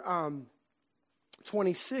chapter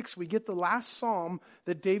 26, we get the last psalm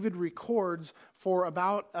that David records for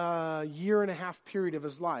about a year and a half period of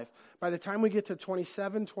his life. By the time we get to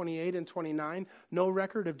 27, 28, and 29, no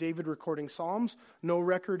record of David recording psalms, no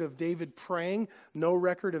record of David praying, no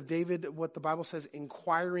record of David, what the Bible says,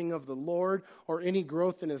 inquiring of the Lord, or any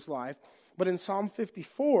growth in his life. But in Psalm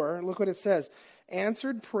 54, look what it says: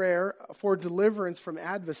 "Answered prayer for deliverance from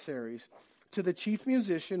adversaries. To the chief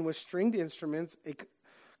musician with stringed instruments, a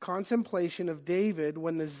contemplation of David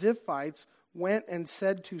when the Ziphites went and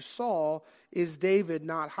said to Saul, is David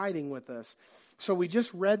not hiding with us? So we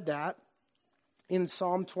just read that in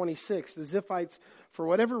Psalm 26. The Ziphites, for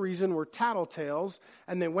whatever reason, were tattletales,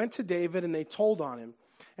 and they went to David and they told on him.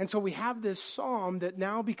 And so we have this psalm that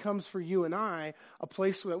now becomes for you and I a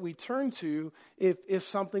place that we turn to if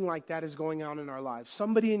something like that is going on in our lives.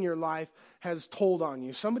 Somebody in your life has told on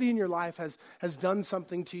you. Somebody in your life has done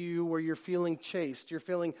something to you where you're feeling chased, you're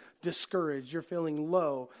feeling discouraged, you're feeling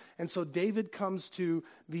low. And so David comes to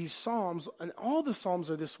these psalms, and all the psalms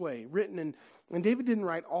are this way, written in. And David didn't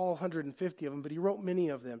write all 150 of them, but he wrote many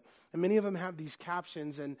of them. And many of them have these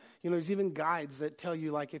captions. And, there's even guides that tell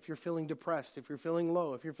you, like, if you're feeling depressed, if you're feeling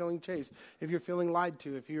low, if you're feeling chased, if you're feeling lied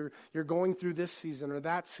to, if you're going through this season or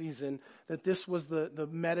that season, that this was the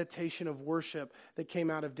meditation of worship that came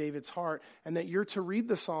out of David's heart. And that you're to read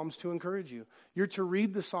the Psalms to encourage you. You're to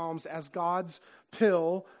read the Psalms as God's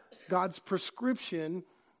pill, God's prescription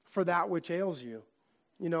for that which ails you.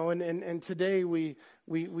 And today we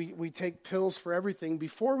take pills for everything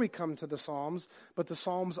before we come to the Psalms, but the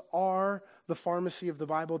Psalms are the pharmacy of the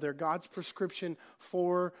Bible. They're God's prescription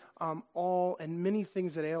for all and many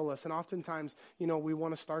things that ail us. And oftentimes, we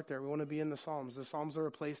want to start there. We want to be in the Psalms. The Psalms are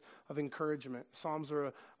a place of encouragement. Psalms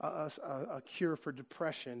are a cure for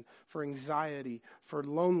depression, for anxiety, for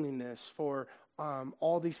loneliness, for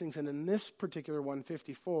all these things. And in this particular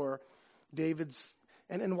 154, David's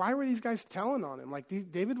And why were these guys telling on him? Like,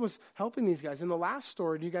 David was helping these guys. In the last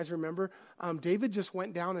story, do you guys remember? David just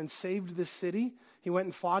went down and saved this city. He went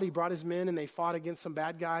and fought. He brought his men, and they fought against some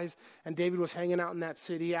bad guys. And David was hanging out in that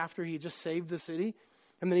city after he just saved the city.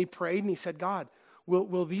 And then he prayed, and he said, God,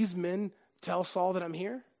 will these men tell Saul that I'm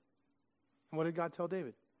here? And what did God tell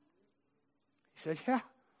David? He said, yeah,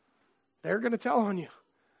 they're going to tell on you.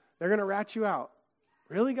 They're going to rat you out.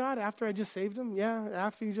 Really, God? After I just saved them? Yeah,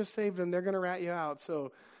 after you just saved them, they're going to rat you out.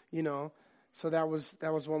 So, so that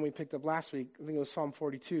was one we picked up last week. I think it was Psalm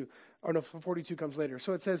 42. Or no, 42 comes later.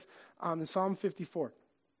 So it says in Psalm 54,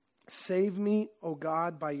 save me, O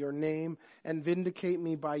God, by your name, and vindicate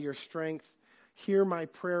me by your strength. Hear my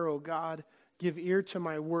prayer, O God. Give ear to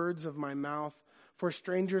my words of my mouth. For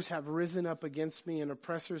strangers have risen up against me, and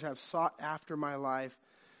oppressors have sought after my life.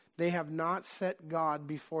 They have not set God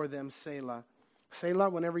before them, Selah. Selah,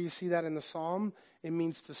 whenever you see that in the psalm, it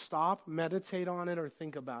means to stop, meditate on it, or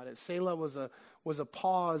think about it. Selah was a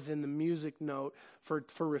pause in the music note for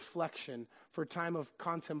reflection, for time of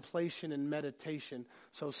contemplation and meditation.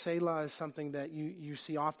 So Selah is something that you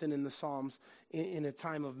see often in the Psalms in a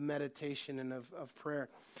time of meditation and of prayer.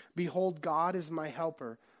 Behold, God is my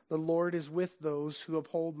helper. The Lord is with those who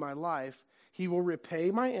uphold my life. He will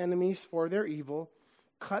repay my enemies for their evil,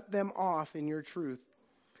 cut them off in your truth.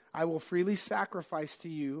 I will freely sacrifice to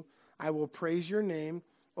you. I will praise your name,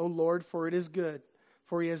 O Lord, for it is good.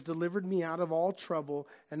 For he has delivered me out of all trouble,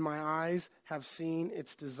 and my eyes have seen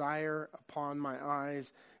its desire upon my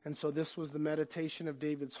eyes. And so this was the meditation of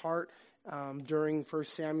David's heart during 1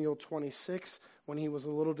 Samuel 26, when he was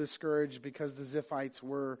a little discouraged because the Ziphites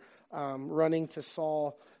were running to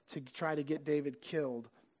Saul to try to get David killed.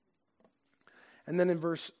 And then in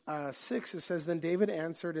verse 6 it says, then David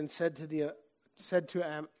answered and said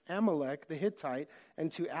to Amalek the Hittite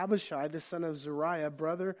and to Abishai the son of Zeruiah,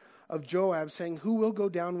 brother of Joab, saying, who will go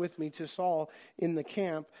down with me to Saul in the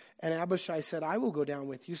camp? And Abishai said, I will go down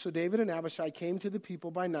with you. So David and Abishai came to the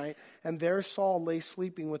people by night, and there Saul lay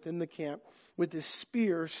sleeping within the camp with his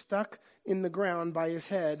spear stuck in the ground by his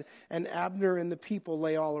head, and Abner and the people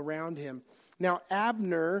lay all around him. Now,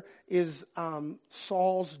 Abner is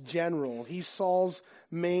Saul's general. He's Saul's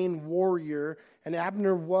main warrior, and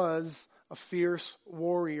Abner was a fierce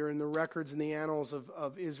warrior in the records and the annals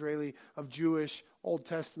of Jewish Old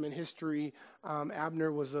Testament history.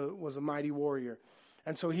 Abner was a mighty warrior.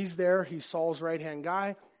 And so he's there. He's Saul's right-hand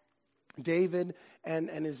guy. David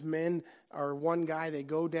and his men are one guy. They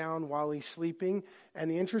go down while he's sleeping. And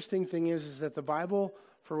the interesting thing is that the Bible,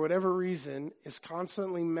 for whatever reason, is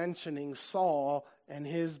constantly mentioning Saul and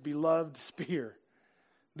his beloved spear.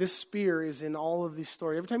 This spear is in all of these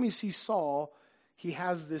stories. Every time you see Saul, he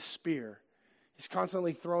has this spear. He's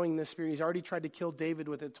constantly throwing this spear. He's already tried to kill David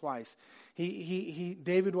with it twice.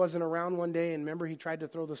 David wasn't around one day, and remember, he tried to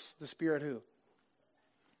throw the spear at who?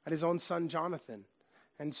 At his own son, Jonathan.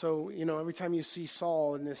 And so, every time you see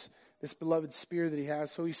Saul and this beloved spear that he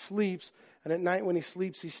has, so he sleeps, and at night when he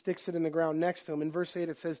sleeps, he sticks it in the ground next to him. In verse 8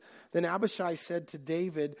 it says, then Abishai said to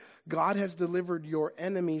David, God has delivered your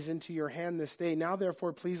enemies into your hand this day. Now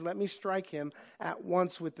therefore, please let me strike him at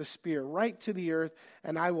once with the spear, right to the earth,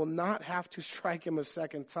 and I will not have to strike him a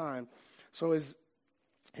second time. So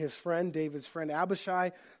his friend, David's friend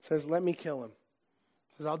Abishai, says, let me kill him.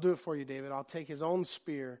 He says, I'll do it for you, David. I'll take his own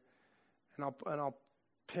spear and I'll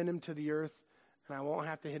pin him to the earth, and I won't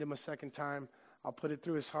have to hit him a second time. I'll put it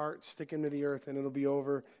through his heart, stick him to the earth, and it'll be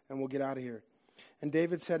over, and we'll get out of here. And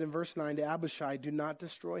David said in verse 9 to Abishai, do not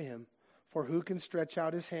destroy him, for who can stretch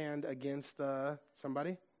out his hand against the,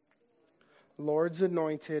 somebody? Lord's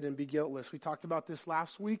anointed and be guiltless. We talked about this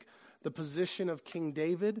last week, the position of King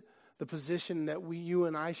David, the position that you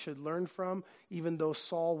and I should learn from, even though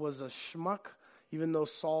Saul was a schmuck, even though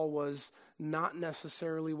Saul was not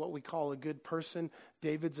necessarily what we call a good person.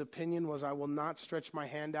 David's opinion was, I will not stretch my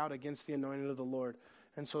hand out against the anointed of the Lord.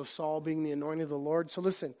 And so Saul being the anointed of the Lord. So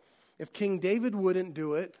listen, if King David wouldn't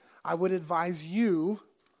do it, I would advise you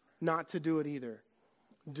not to do it either.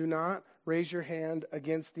 Do not raise your hand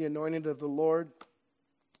against the anointed of the Lord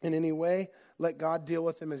in any way. Let God deal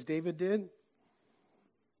with him as David did.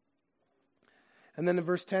 And then in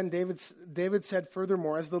verse 10, David said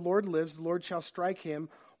furthermore, as the Lord lives, the Lord shall strike him,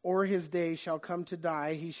 or his day shall come to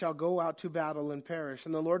die. He shall go out to battle and perish.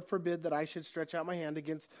 And the Lord forbid that I should stretch out my hand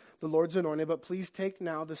against the Lord's anointed, but please take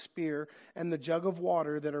now the spear and the jug of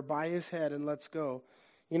water that are by his head, and let's go.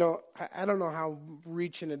 You know, I don't know how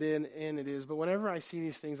reaching it in it is, but whenever I see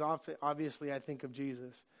these things, obviously I think of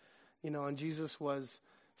Jesus. You know, and Jesus was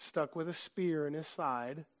stuck with a spear in his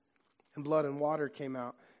side, and blood and water came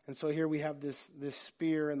out. And so here we have this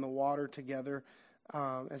spear and the water together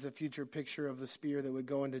as a future picture of the spear that would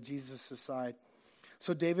go into Jesus' side.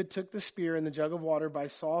 So David took the spear and the jug of water by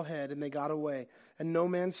Saul's head, and they got away. And no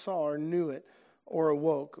man saw or knew it or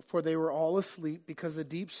awoke, for they were all asleep, because a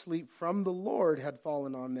deep sleep from the Lord had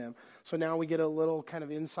fallen on them. So now we get a little kind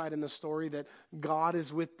of insight in the story that God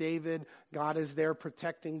is with David. God is there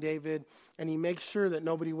protecting David, and he makes sure that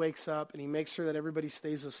nobody wakes up, and he makes sure that everybody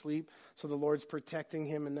stays asleep. So the Lord's protecting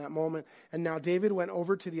him in that moment. And now David went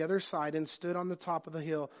over to the other side and stood on the top of the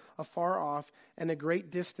hill afar off, and a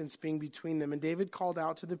great distance being between them. And David called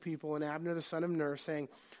out to the people and Abner the son of Ner, saying,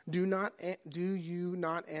 Do you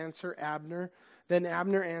not answer, Abner? Then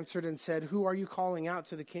Abner answered and said, Who are you calling out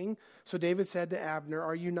to the king? So David said to Abner,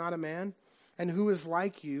 Are you not a man? And who is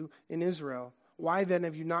like you in Israel? Why then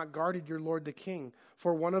have you not guarded your lord the king?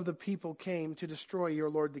 For one of the people came to destroy your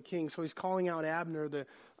lord the king. So he's calling out Abner, the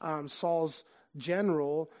Saul's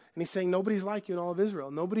general, and he's saying, nobody's like you in all of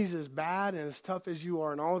Israel. Nobody's as bad and as tough as you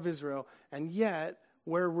are in all of Israel. And yet,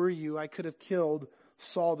 where were you? I could have killed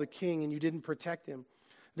Saul the king, and you didn't protect him.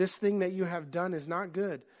 This thing that you have done is not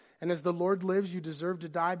good. And as the Lord lives, you deserve to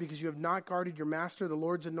die, because you have not guarded your master, the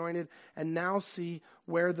Lord's anointed. And now see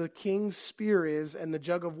where the king's spear is and the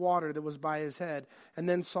jug of water that was by his head. And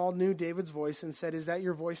then Saul knew David's voice and said, Is that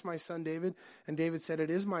your voice, my son David? And David said,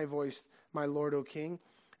 It is my voice, my lord, O king.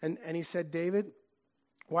 And he said, David,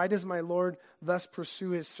 why does my lord thus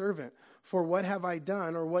pursue his servant? For what have I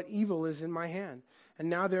done, or what evil is in my hand? And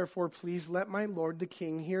now, therefore, please let my lord the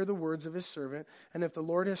king hear the words of his servant. And if the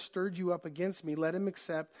Lord has stirred you up against me, let him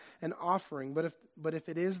accept an offering. But if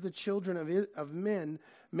it is the children of men,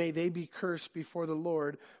 may they be cursed before the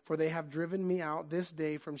Lord. For they have driven me out this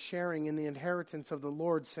day from sharing in the inheritance of the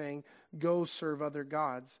Lord, saying, Go serve other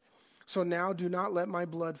gods. So now do not let my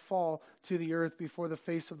blood fall to the earth before the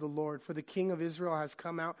face of the Lord. For the king of Israel has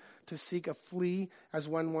come out to seek a flea, as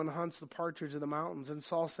when one hunts the partridge of the mountains. And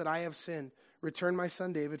Saul said, I have sinned. Return, my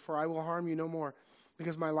son David, for I will harm you no more,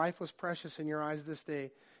 because my life was precious in your eyes this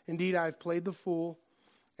day. Indeed, I have played the fool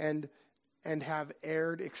and have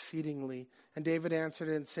erred exceedingly. And David answered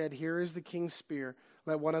and said, Here is the king's spear.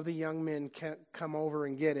 Let one of the young men come over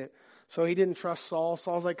and get it. So he didn't trust Saul.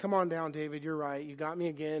 Saul's like, Come on down, David. You're right. You got me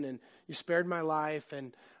again, and you spared my life,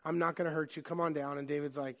 and I'm not going to hurt you. Come on down. And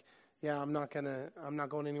David's like, Yeah, I'm not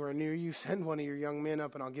going anywhere near you. Send one of your young men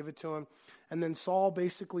up, and I'll give it to him. And then Saul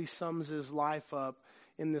basically sums his life up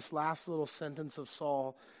in this last little sentence of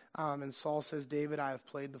Saul. And Saul says, David, I have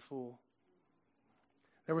played the fool.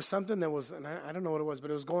 There was something that was, and I don't know what it was,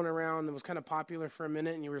 but it was going around. It was kind of popular for a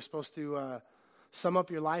minute, and you were supposed to sum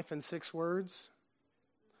up your life in 6 words.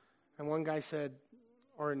 And one guy said,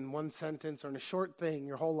 or in one sentence, or in a short thing,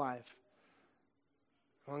 your whole life.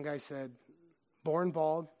 One guy said, born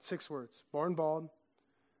bald, 6 words. Born bald,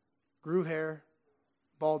 grew hair,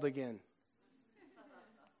 bald again.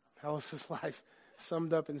 That was his life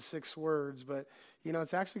summed up in 6 words. But, you know,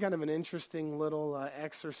 it's actually kind of an interesting little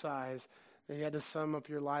exercise that you had to sum up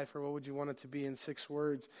your life, or what would you want it to be, in 6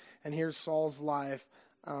 words. And here's Saul's life.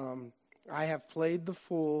 I have played the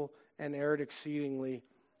fool and erred exceedingly.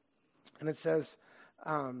 And it says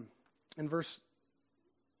in verse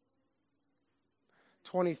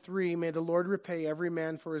 23, may the Lord repay every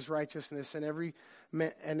man for his righteousness and every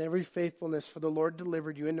faithfulness, for the Lord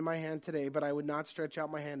delivered you into my hand today, but I would not stretch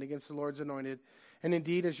out my hand against the Lord's anointed. And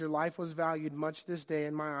indeed, as your life was valued much this day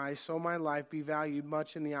in my eyes, so my life be valued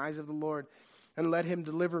much in the eyes of the Lord, and let him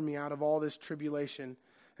deliver me out of all this tribulation.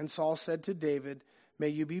 And Saul said to David, may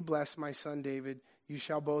you be blessed, my son David. You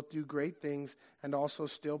shall both do great things and also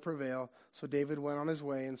still prevail. So David went on his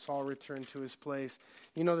way, and Saul returned to his place.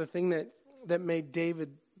 You know, the thing that made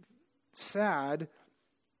David sad,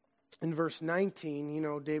 in verse 19, you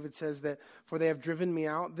know, David says that, for they have driven me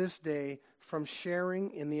out this day from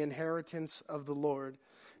sharing in the inheritance of the Lord.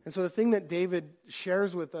 And so the thing that David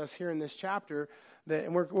shares with us here in this chapter,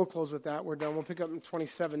 and we'll close with that. We're done. We'll pick up in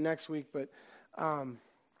 27 next week, but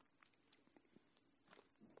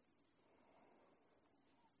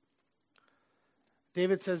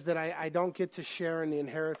David says that I don't get to share in the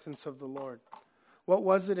inheritance of the Lord. What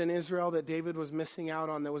was it in Israel that David was missing out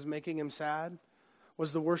on that was making him sad?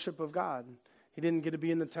 Was the worship of God. He didn't get to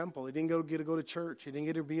be in the temple. He didn't get to go to church. He didn't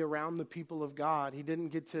get to be around the people of God. He didn't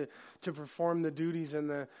get to perform the duties and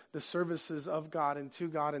the services of God and to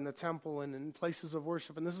God in the temple and in places of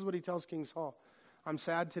worship. And this is what he tells King Saul. I'm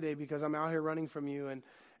sad today because I'm out here running from you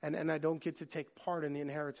and I don't get to take part in the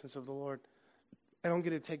inheritance of the Lord. I don't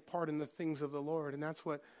get to take part in the things of the Lord. And that's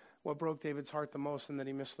what broke David's heart the most and that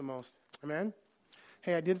he missed the most. Amen?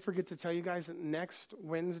 Hey, I did forget to tell you guys that next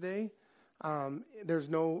Wednesday, there's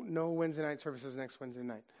no Wednesday night services next Wednesday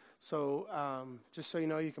night. So just so you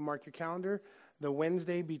know, you can mark your calendar. The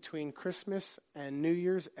Wednesday between Christmas and New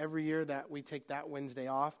Year's, every year that we take that Wednesday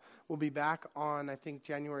off. We'll be back on, I think,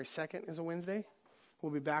 January 2nd is a Wednesday.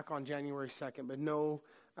 We'll be back on January 2nd, but no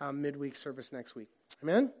midweek service next week.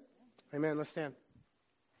 Amen? Amen. Let's stand.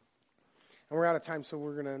 And we're out of time, so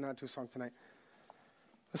we're going to not do a song tonight.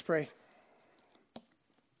 Let's pray.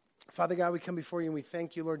 Father God, we come before you and we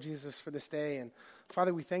thank you, Lord Jesus, for this day. And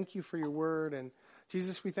Father, we thank you for your word. And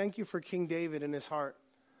Jesus, we thank you for King David and his heart.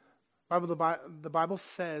 The Bible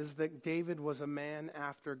says that David was a man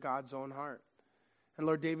after God's own heart. And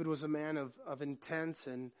Lord, David was a man of intense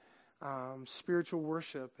and spiritual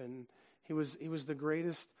worship. And he was the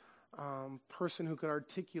greatest person who could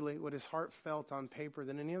articulate what his heart felt on paper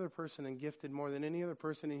than any other person, and gifted more than any other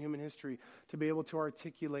person in human history to be able to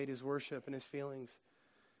articulate his worship and his feelings.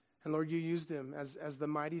 And Lord, you used him as the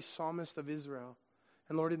mighty psalmist of Israel.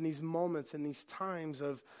 And Lord, in these moments, in these times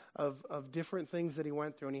of different things that he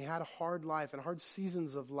went through, and he had a hard life and hard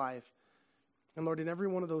seasons of life. And Lord, in every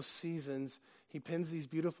one of those seasons, he pens these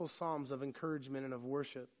beautiful psalms of encouragement and of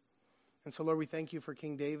worship. And so, Lord, we thank you for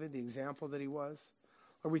King David, the example that he was.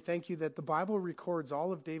 Lord, we thank you that the Bible records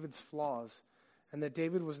all of David's flaws, and that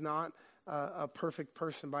David was not a perfect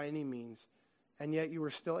person by any means, and yet you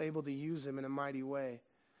were still able to use him in a mighty way.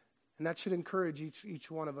 And that should encourage each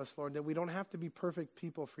one of us, Lord, that we don't have to be perfect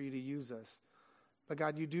people for you to use us. But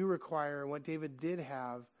God, you do require, and what David did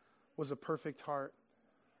have was a perfect heart,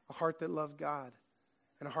 a heart that loved God,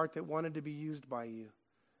 and a heart that wanted to be used by you.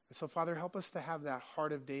 And so, Father, help us to have that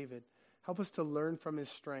heart of David. Help us to learn from his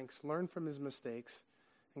strengths, learn from his mistakes.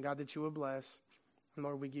 And God, that you would bless. And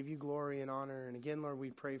Lord, we give you glory and honor. And again, Lord, we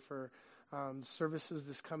pray for services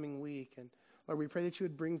this coming week. And Lord, we pray that you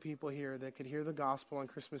would bring people here that could hear the gospel on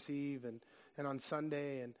Christmas Eve and on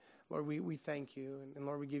Sunday. And Lord, we thank you. And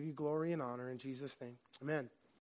Lord, we give you glory and honor in Jesus' name. Amen.